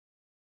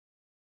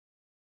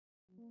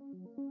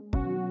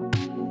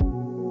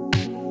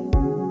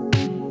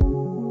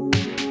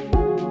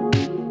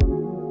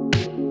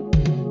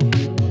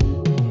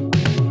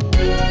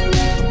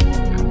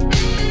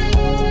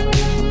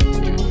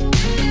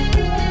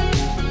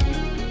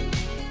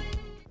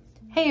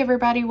Hey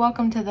everybody,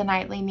 welcome to the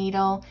Nightly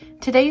Needle.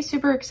 Today's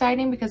super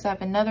exciting because I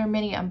have another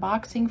mini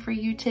unboxing for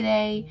you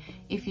today.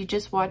 If you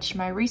just watched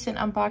my recent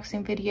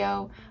unboxing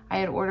video, I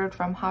had ordered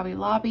from Hobby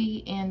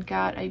Lobby and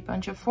got a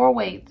bunch of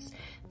 4-weights.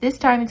 This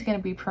time it's going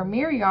to be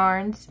Premier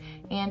yarns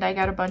and I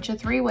got a bunch of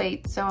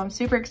 3-weights. So I'm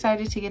super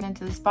excited to get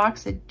into this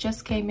box. It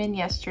just came in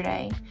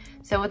yesterday.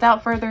 So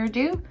without further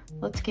ado,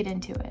 let's get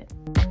into it.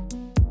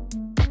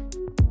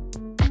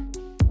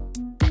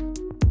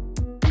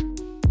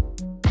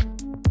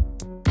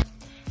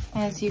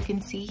 As you can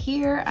see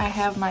here, I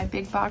have my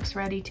big box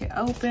ready to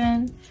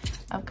open.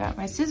 I've got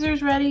my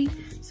scissors ready,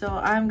 so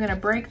I'm gonna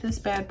break this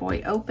bad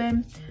boy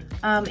open.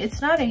 It's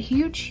not a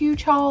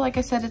huge haul. Like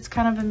I said, it's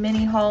kind of a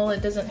mini haul.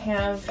 It doesn't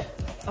have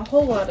a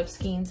whole lot of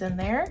skeins in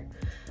there,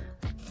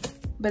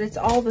 but it's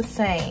all the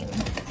same.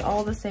 It's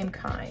all the same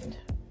kind.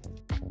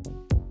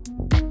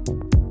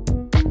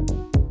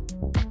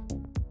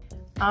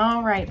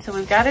 All right, so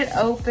we've got it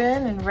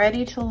open and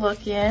ready to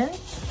look in.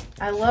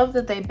 I love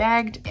that they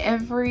bagged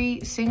every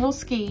single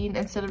skein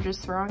instead of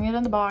just throwing it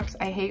in the box.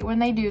 I hate when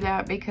they do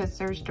that because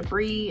there's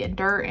debris and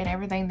dirt and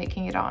everything that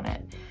can get on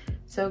it.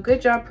 So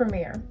good job,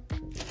 Premier.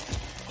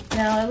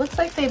 Now it looks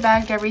like they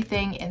bagged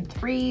everything in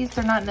 3s.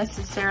 They're not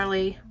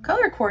necessarily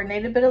color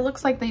coordinated, but it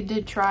looks like they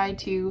did try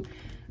to,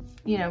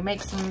 you know,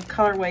 make some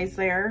colorways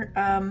there.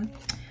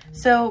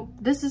 So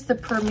this is the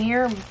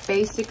Premier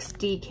Basics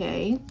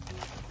DK.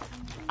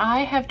 I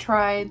have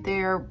tried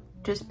their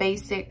just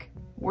basic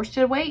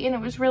worsted weight and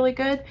it was really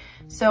good,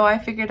 so I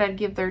figured I'd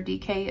give their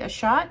DK a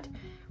shot.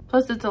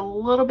 Plus it's a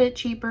little bit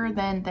cheaper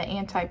than the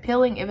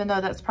anti-pilling, even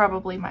though that's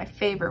probably my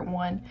favorite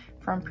one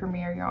from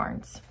Premier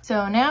Yarns.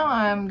 So now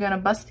I'm gonna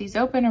bust these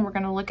open and we're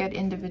gonna look at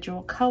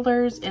individual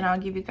colors, and I'll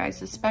give you guys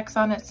the specs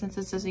on it since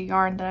this is a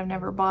yarn that I've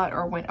never bought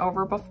or went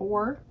over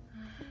before.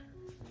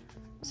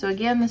 So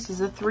again, this is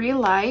a 3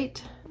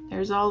 light.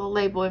 There's all the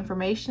label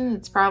information.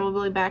 It's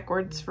probably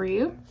backwards for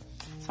you.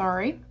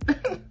 Sorry.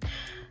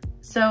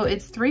 So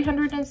it's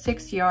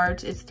 306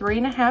 yards, it's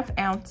 3.5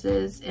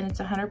 ounces, and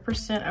it's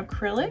 100%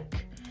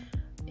 acrylic.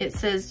 It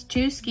says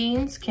 2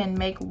 skeins can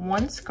make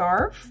 1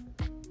 scarf,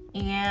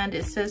 and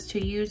it says to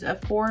use a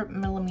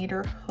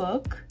 4mm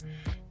hook.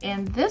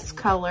 And this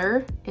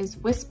color is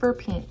Whisper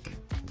Pink.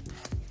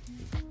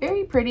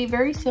 Very pretty,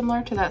 very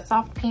similar to that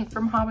soft pink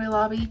from Hobby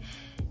Lobby.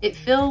 It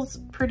feels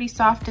pretty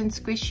soft and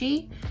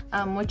squishy,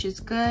 which is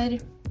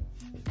good.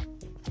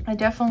 I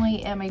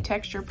definitely am a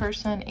texture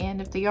person,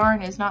 and if the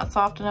yarn is not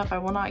soft enough, I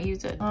will not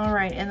use it. All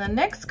right, and the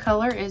next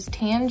color is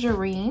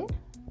Tangerine.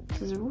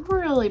 This is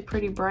really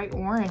pretty bright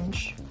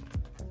orange.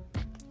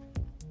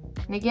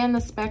 And again, the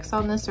specs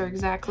on this are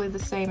exactly the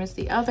same as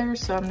the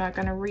others, so I'm not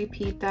gonna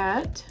repeat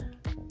that.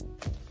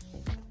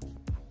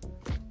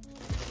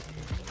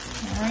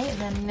 All right,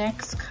 and then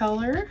next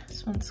color.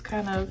 This one's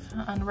kind of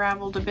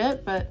unraveled a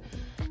bit, but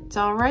it's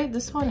all right.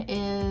 This one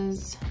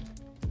is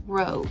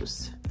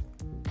Rose.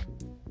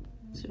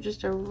 So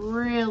just a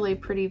really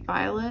pretty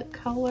violet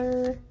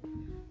color,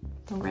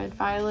 a red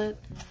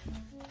violet.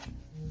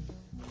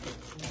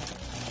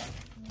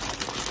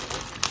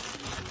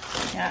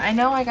 Yeah, I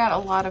know I got a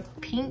lot of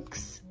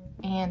pinks,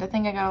 and I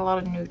think I got a lot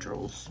of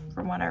neutrals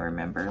from what I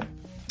remember.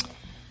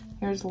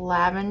 Here's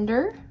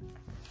Lavender,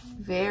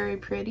 very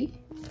pretty.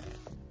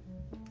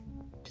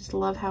 Just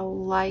love how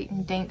light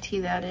and dainty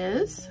that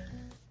is.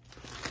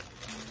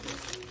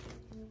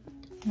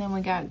 And then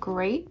we got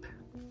Grape.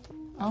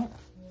 Oh.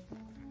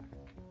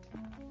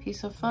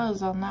 Piece of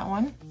fuzz on that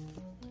one.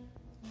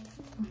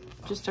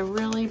 Just a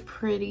really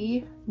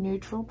pretty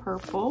neutral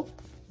purple.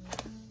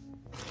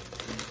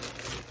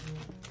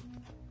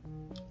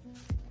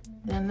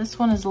 Then this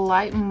one is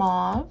light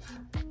mauve.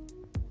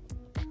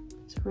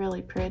 It's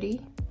really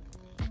pretty.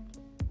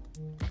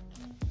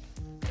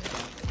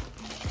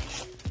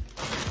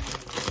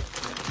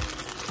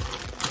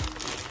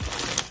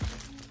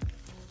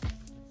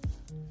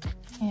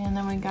 And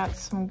then we got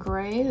some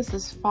gray. This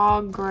is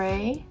Fog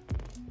Gray.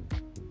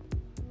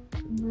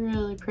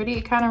 Really pretty.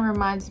 It kind of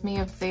reminds me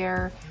of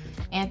their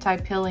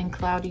anti-pilling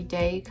Cloudy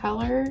Day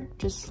color,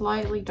 just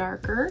slightly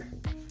darker.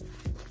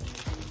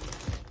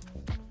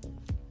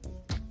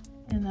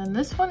 And then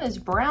this one is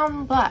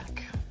Brown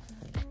Black.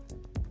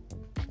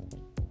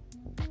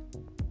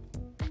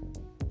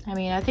 I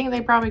mean, I think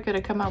they probably could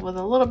have come up with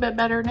a little bit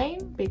better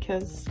name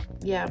because,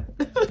 yeah.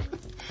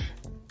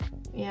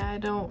 Yeah, I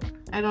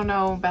don't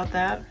know about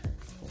that.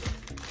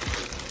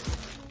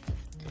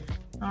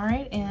 All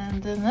right,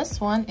 and then this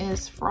one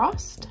is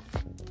Frost.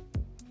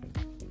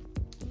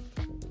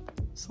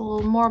 It's a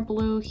little more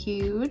blue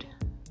hued,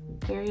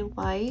 very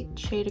light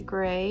shade of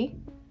gray,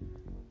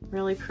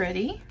 really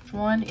pretty.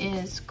 One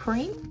is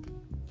Cream.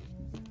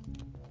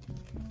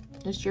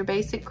 Just your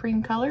basic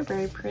cream color,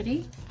 very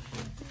pretty.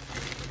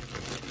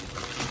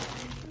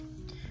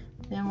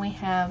 Then we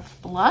have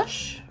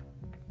Blush.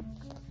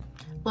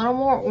 A little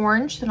more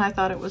orange than I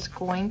thought it was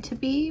going to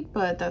be,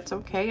 but that's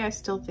okay. I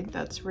still think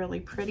that's really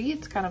pretty.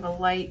 It's kind of a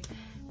light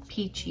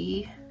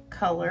peachy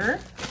color.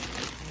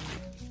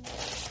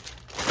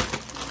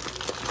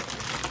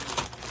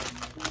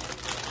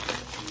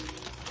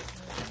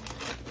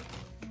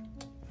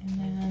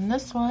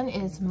 this one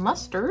is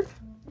mustard.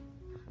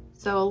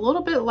 So a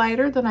little bit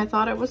lighter than I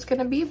thought it was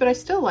gonna be, but I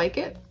still like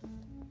it.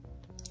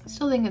 I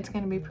still think it's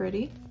gonna be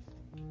pretty.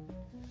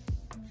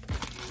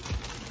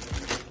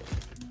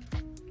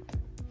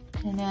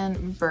 And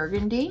then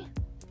burgundy.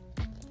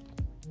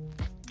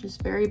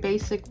 Just very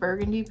basic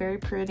burgundy, very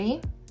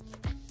pretty.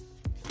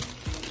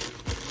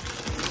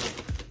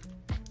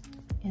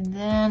 And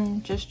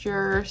then just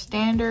your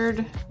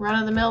standard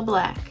run-of-the-mill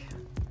black.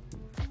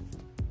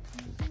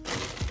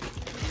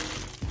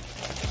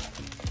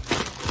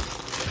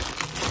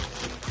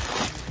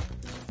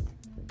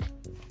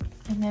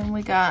 And then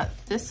we got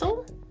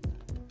thistle,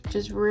 which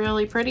is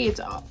really pretty. It's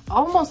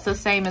almost the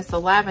same as the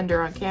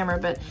lavender on camera,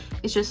 but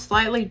it's just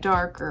slightly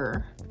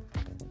darker.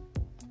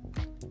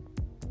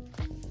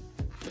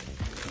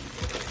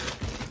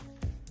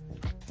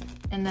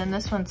 And then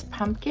this one's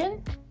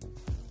pumpkin.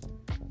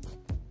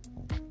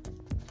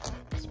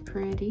 It's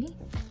pretty.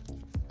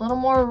 A little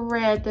more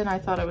red than I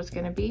thought it was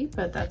gonna be,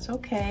 but that's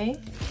okay.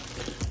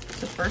 It's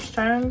the first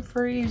time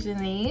for using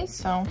these,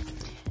 so.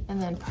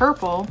 And then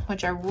purple,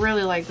 which I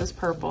really like this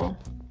purple.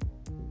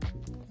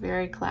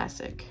 Very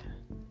classic.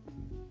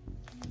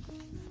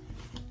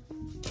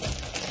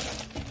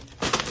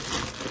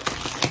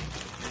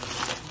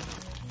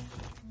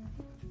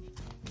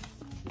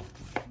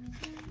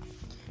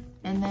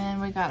 And then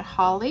we got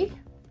holly,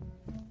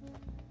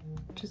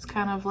 which is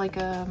kind of like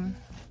a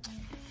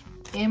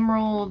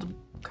emerald,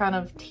 kind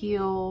of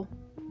teal,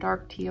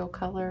 dark teal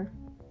color.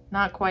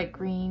 Not quite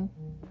green.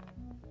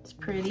 It's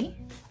pretty.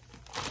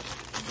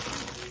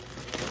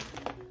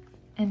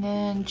 And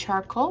then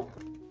charcoal.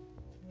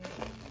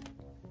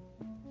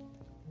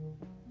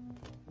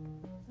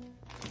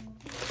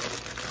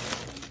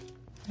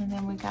 And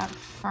then we got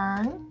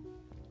fern.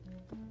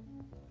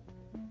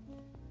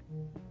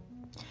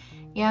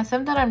 Yeah,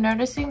 something I'm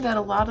noticing that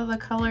a lot of the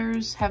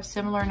colors have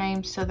similar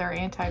names to their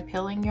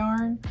anti-pilling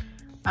yarn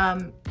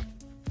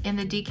in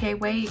the DK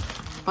weight,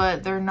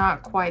 but they're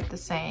not quite the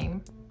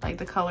same. Like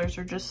the colors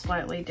are just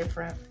slightly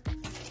different.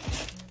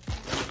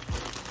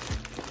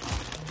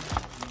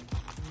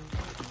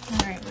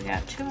 All right, we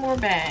got 2 more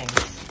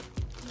bags.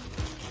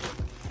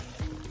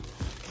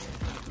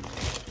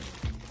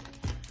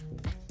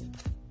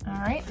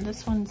 All right,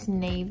 this one's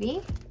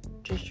navy,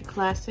 just your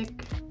classic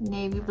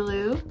navy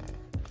blue.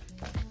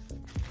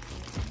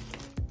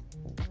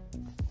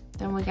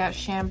 Then we got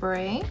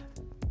chambray,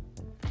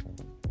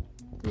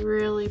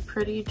 really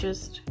pretty,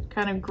 just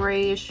kind of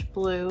grayish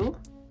blue.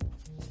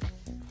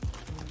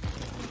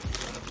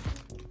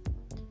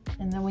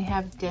 And then we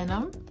have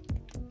denim.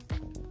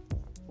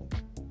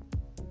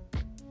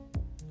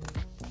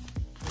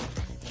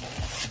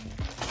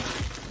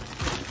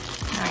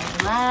 All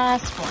right,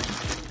 last one.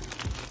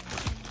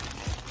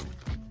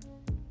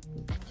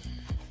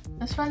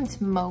 This one's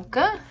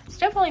mocha. It's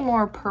definitely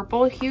more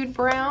purple hued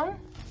brown.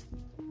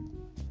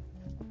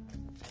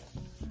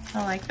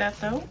 I like that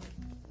though.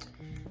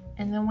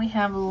 And then we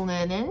have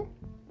linen.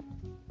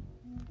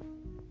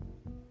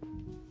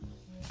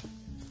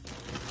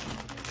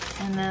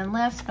 And then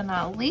last but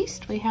not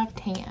least, we have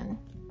tan.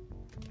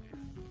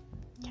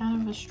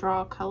 Kind of a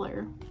straw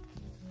color.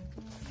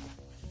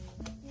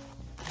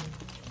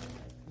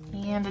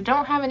 And I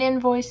don't have an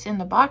invoice in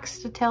the box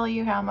to tell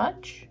you how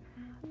much,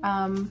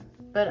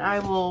 but I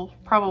will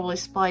probably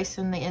splice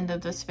in the end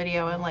of this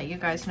video and let you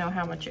guys know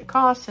how much it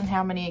costs and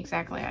how many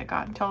exactly I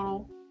got in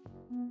total.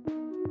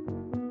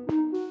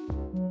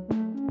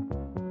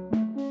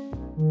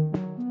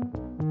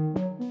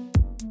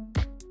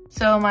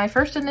 So my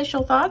first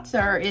initial thoughts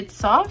are it's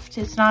soft.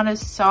 It's not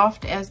as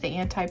soft as the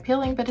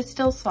anti-pilling, but it's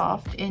still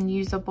soft and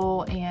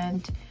usable,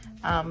 and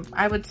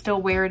I would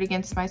still wear it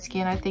against my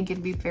skin. I think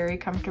it'd be very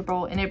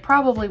comfortable, and it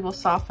probably will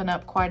soften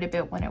up quite a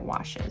bit when it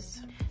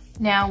washes.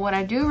 Now, what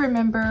I do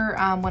remember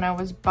when I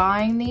was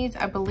buying these,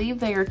 I believe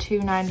they are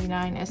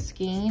 $2.99 a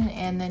skein,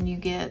 and then you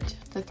get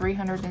the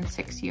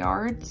 306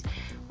 yards,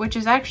 which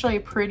is actually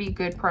a pretty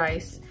good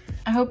price.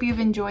 I hope you've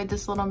enjoyed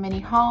this little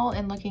mini haul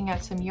and looking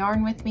at some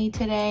yarn with me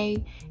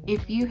today.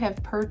 If you have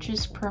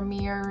purchased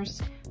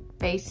Premier's,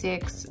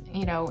 basics,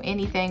 you know,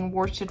 anything,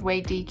 worsted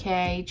weight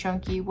DK,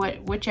 chunky,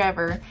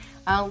 whichever,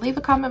 leave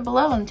a comment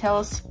below and tell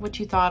us what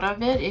you thought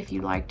of it, if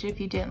you liked it,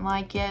 if you didn't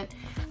like it.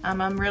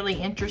 I'm really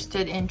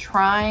interested in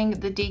trying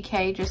the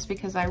DK just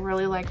because I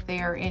really like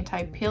their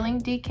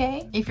anti-pilling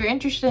DK. If you're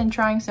interested in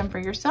trying some for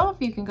yourself,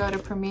 you can go to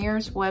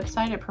Premier's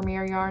website at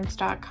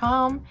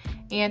premieryarns.com,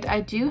 and I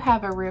do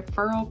have a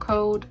referral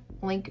code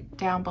link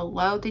down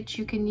below that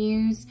you can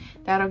use.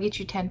 That'll get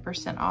you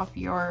 10% off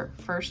your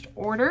first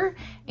order.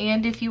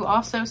 And if you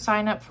also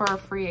sign up for a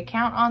free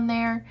account on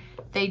there,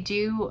 they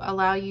do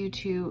allow you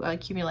to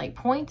accumulate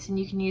points, and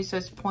you can use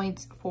those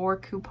points for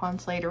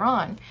coupons later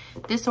on.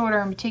 This order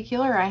in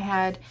particular, I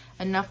had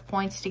enough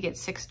points to get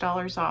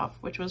 $6 off,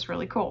 which was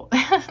really cool.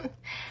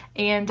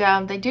 And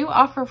they do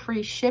offer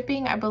free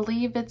shipping. I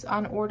believe it's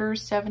on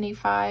orders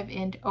 75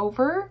 and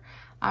over.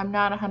 I'm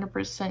not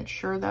 100%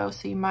 sure though,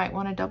 so you might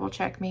want to double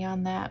check me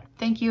on that.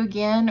 Thank you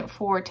again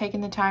for taking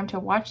the time to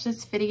watch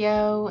this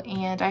video,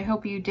 and I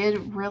hope you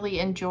did really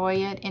enjoy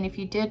it. And if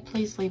you did,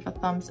 please leave a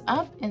thumbs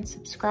up and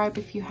subscribe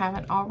if you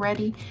haven't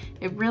already.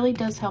 It really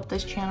does help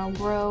this channel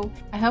grow.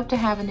 I hope to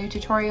have a new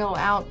tutorial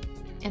out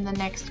in the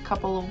next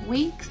couple of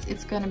weeks.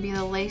 It's going to be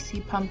the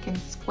lacy pumpkin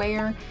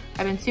square.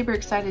 I've been super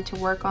excited to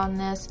work on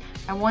this.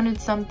 I wanted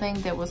something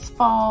that was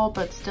fall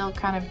but still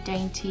kind of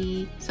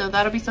dainty, so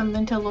that'll be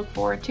something to look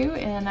forward to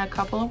in a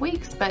couple of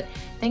weeks. But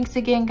thanks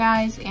again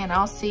guys, and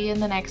I'll see you in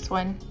the next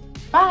one.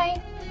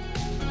 Bye!